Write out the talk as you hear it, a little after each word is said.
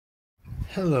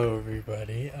Hello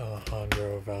everybody,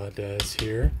 Alejandro Valdez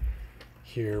here,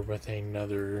 a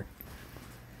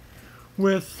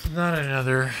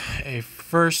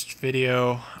first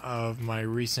video of my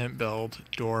recent build,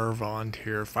 Dorr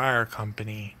Volunteer Fire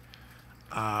Company.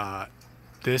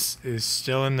 This is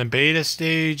still in the beta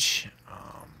stage,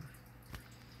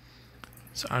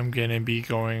 so I'm going to be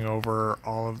going over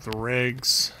all of the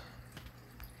rigs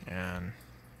and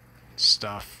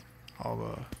stuff, all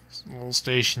the little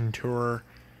station tour.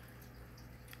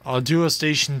 I'll do a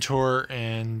station tour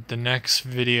in the next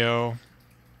video,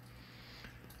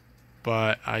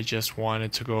 but I just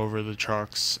wanted to go over the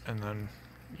trucks, and then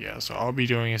so I'll be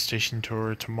doing a station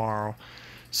tour tomorrow.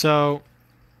 So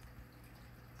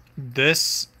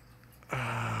this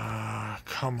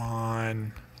come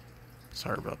on,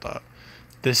 sorry about that.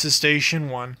 This is station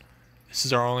 1. This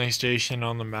is our only station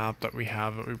on the map that we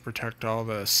have that we protect all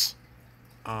this.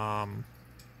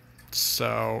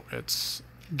 So it's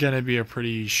gonna be a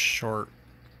pretty short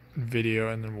video,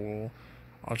 and then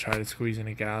I'll try to squeeze in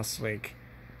a gas leak,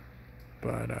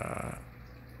 but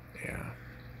yeah,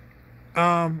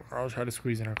 or I'll try to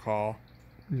squeeze in a call.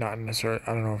 Not necessarily,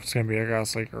 I don't know if it's gonna be a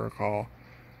gas leak or a call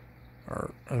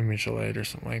or a mutual aid or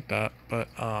something like that, but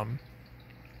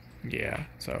yeah.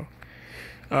 So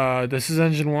this is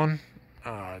engine 1.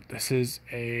 This is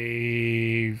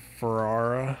a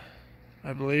Ferrara,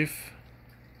 I believe.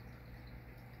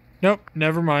 Nope,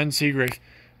 never mind, Seagrave.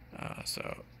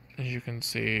 So as you can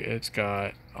see, it's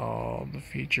got all the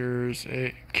features.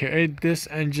 This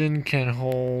engine can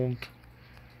hold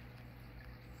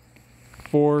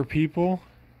 4 people.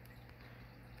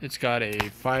 It's got a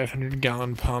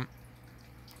 500-gallon pump,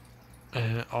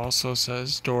 and it also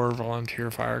says Dorr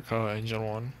Volunteer Fire Co. Engine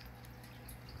 1.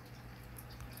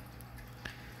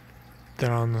 Then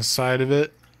on the side of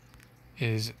it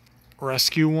is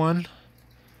Rescue 1.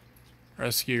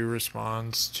 Rescue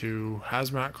responds to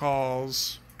hazmat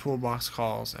calls, toolbox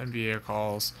calls, NVA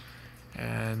calls,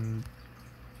 and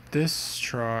this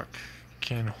truck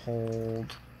can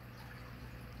hold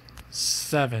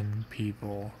 7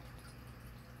 people.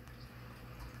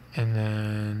 And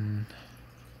then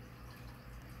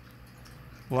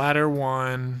ladder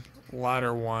one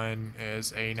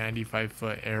is a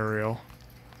 95-foot aerial.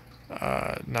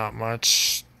 Not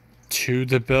much to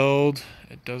the build.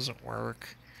 It doesn't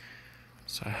work,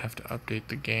 so I have to update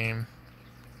the game.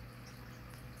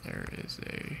 There is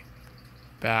a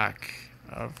back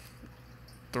of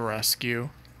the rescue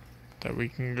that we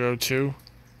can go to.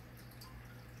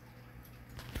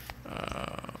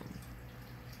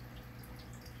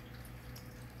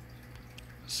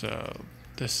 So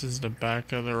this is the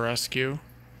back of the rescue.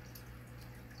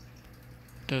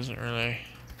 Doesn't really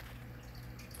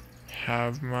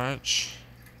have much.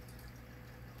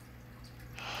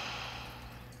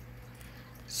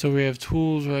 So we have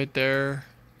tools right there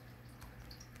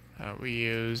that we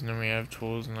use, and then we have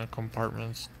tools in the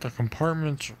compartments. The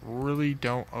compartments really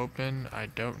don't open. I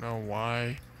don't know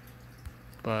why,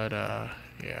 but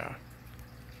yeah.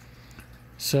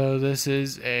 So this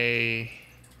is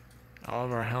all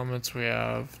of our helmets we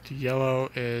have. The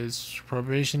yellow is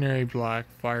probationary, black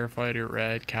firefighter,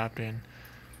 red captain,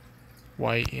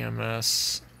 white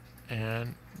EMS,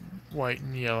 and white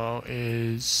and yellow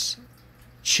is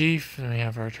chief. And we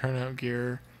have our turnout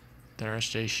gear, then our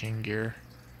station gear.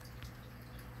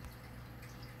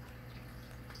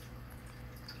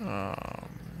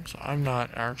 So I'm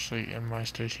not actually in my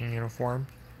station uniform.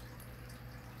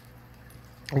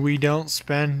 We don't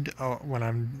spend, when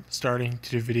I'm starting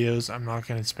to do videos, I'm not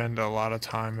going to spend a lot of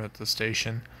time at the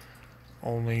station,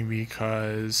 only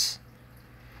because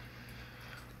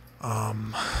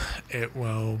it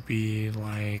will be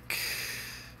like,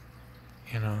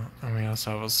 and we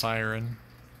also have a siren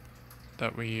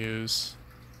that we use.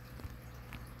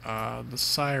 The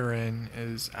siren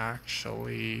is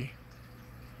actually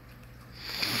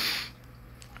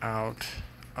out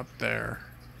up there.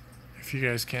 If you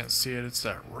guys can't see it, it's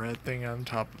that red thing on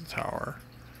top of the tower.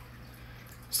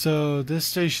 So this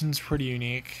station's pretty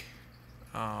unique.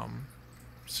 So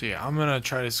yeah, I'm gonna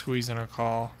try to squeeze in a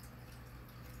call,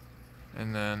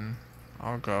 and then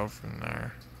I'll go from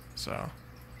there. So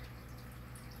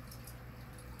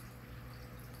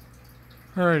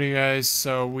alrighty guys,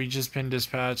 so we just been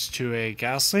dispatched to a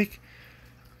gas leak.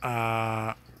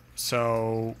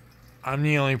 So I'm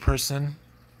the only person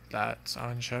that's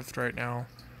on shift right now.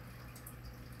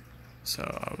 So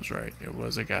I was right, it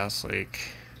was a gas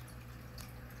leak.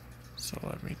 So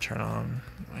let me turn on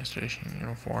my station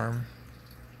uniform.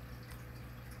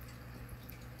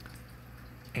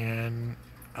 And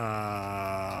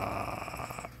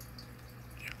I'm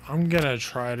gonna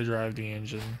try to drive the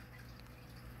engine.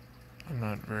 I'm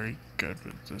not very good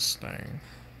with this thing.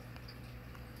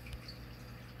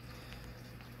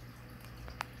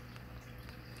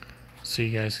 So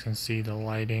you guys can see the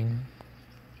lighting.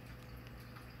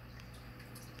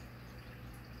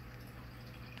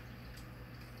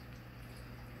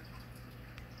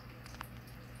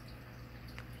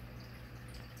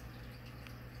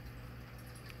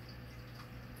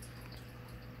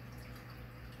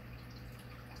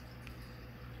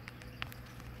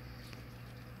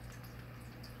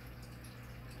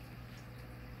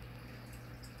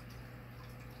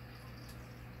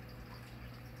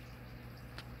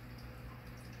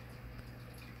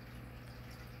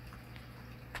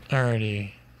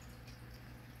 Alrighty.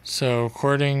 So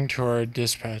according to our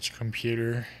dispatch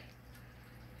computer,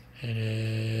 it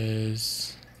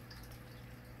is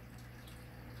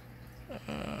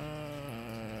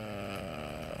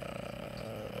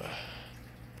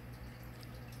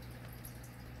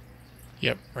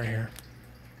yep, right here.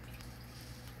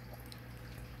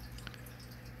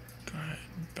 Go ahead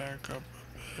and back up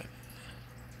a bit.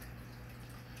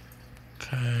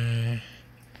 Okay.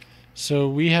 So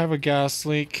we have a gas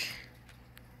leak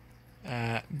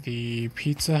at the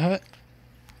Pizza Hut.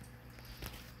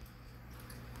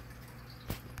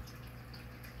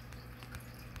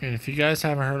 And if you guys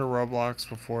haven't heard of Roblox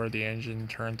before, the engine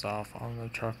turns off on the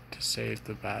truck to save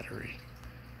the battery.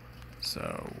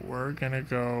 So we're gonna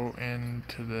go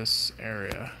into this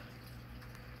area.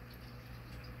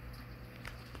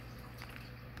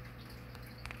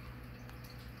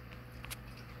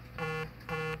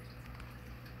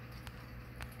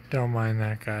 Don't mind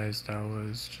that, guys. That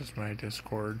was just my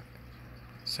Discord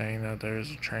saying that there's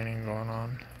a training going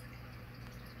on.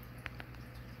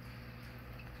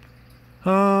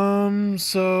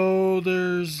 So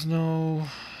there's no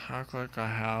act like I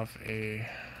have a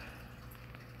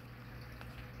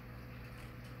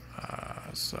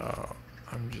so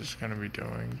I'm just gonna be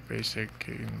doing basic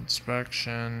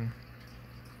inspection.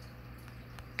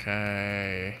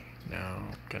 Okay, now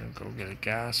I'm gonna go get a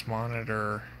gas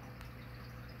monitor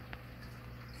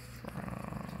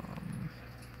from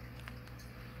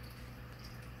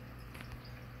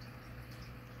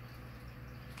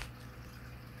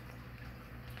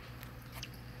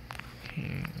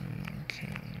King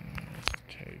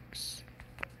takes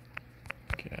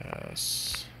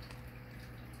gas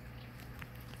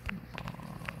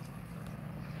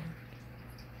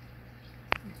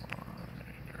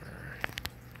monitor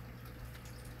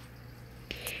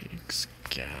takes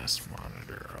gas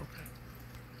monitor. Okay.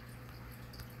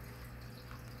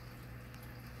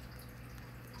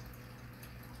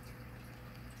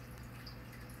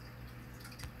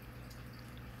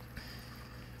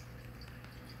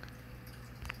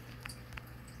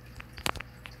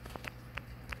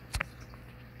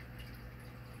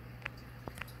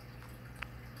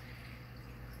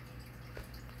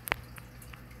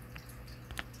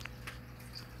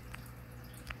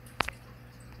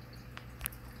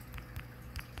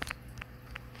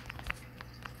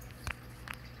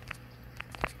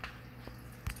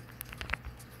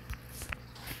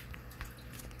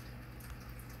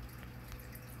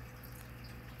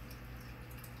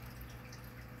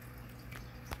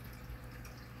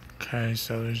 Okay,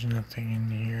 so there's nothing in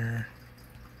here.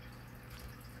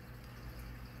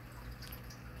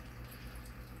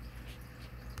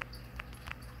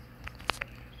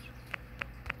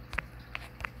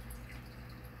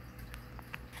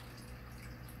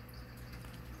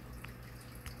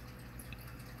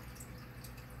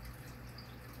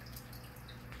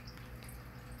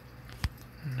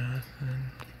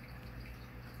 Nothing.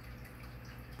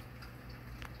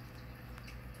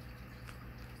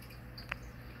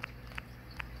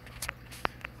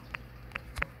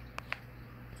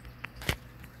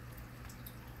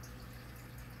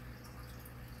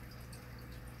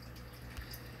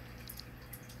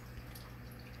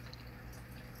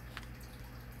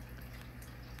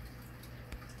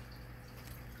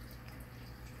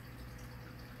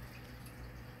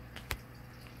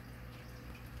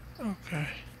 Okay.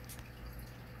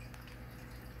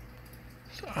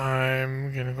 So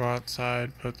I'm gonna go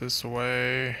outside, put this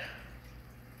away,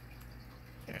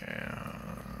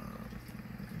 and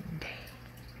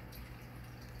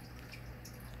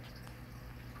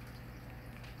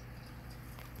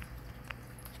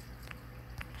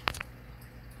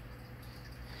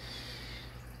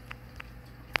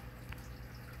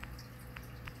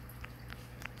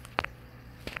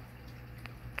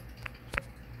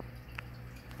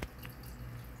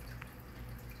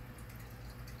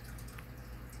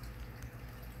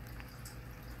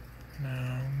now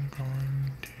I'm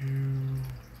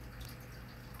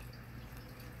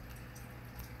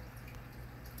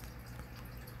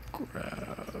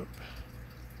grab.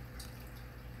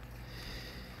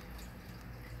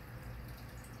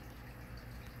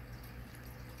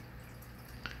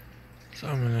 So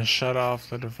I'm going to shut off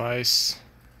the device.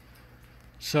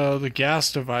 So the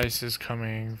gas device is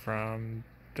coming from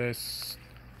this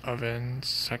oven,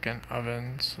 second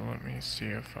oven. So let me see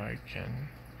if I can,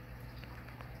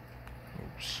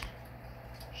 oops,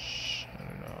 shut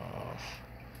it off.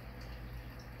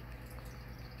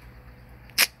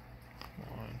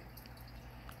 Come on.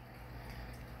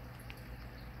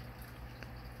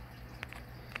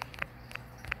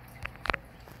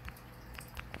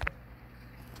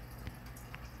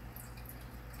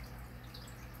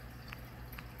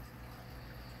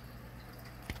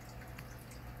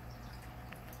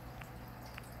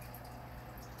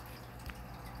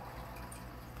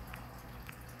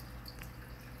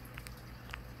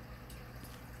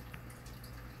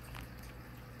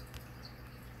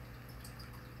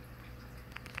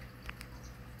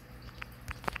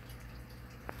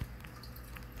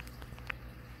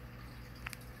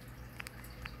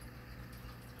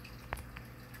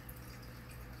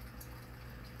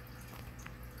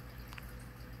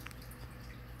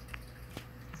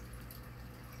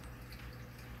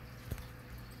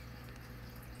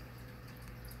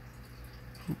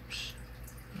 Oops.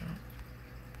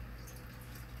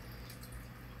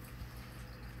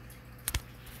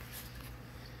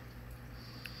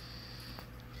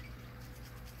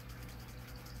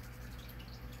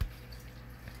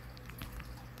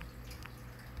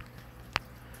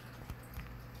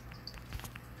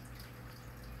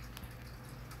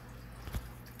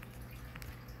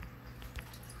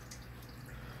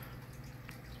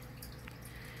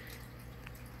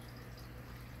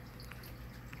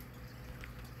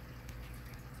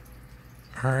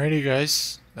 Alrighty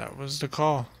guys, that was the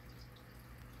call.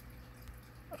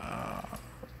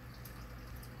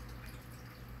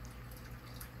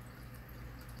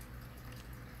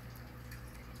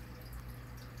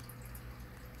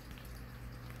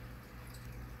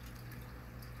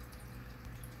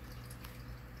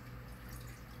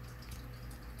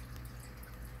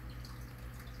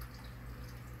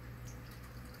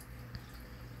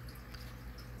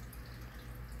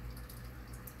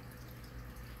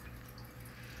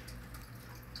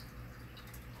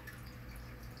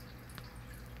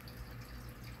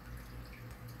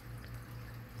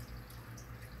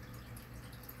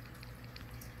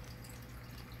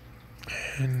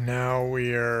 And now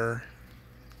we are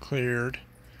cleared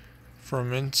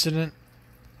from incident,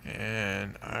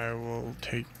 and I will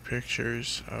take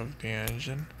pictures of the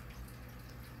engine.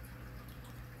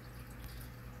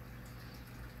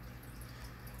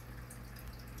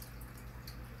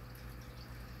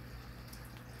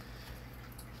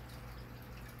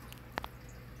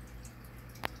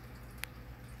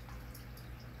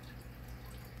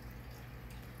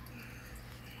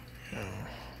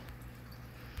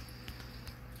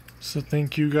 So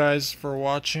thank you guys for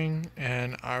watching,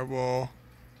 and I will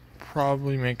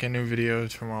probably make a new video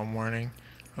tomorrow morning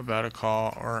about a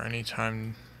call or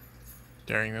anytime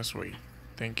during this week.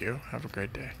 Thank you. Have a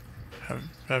great day.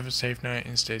 Have a safe night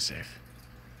and stay safe.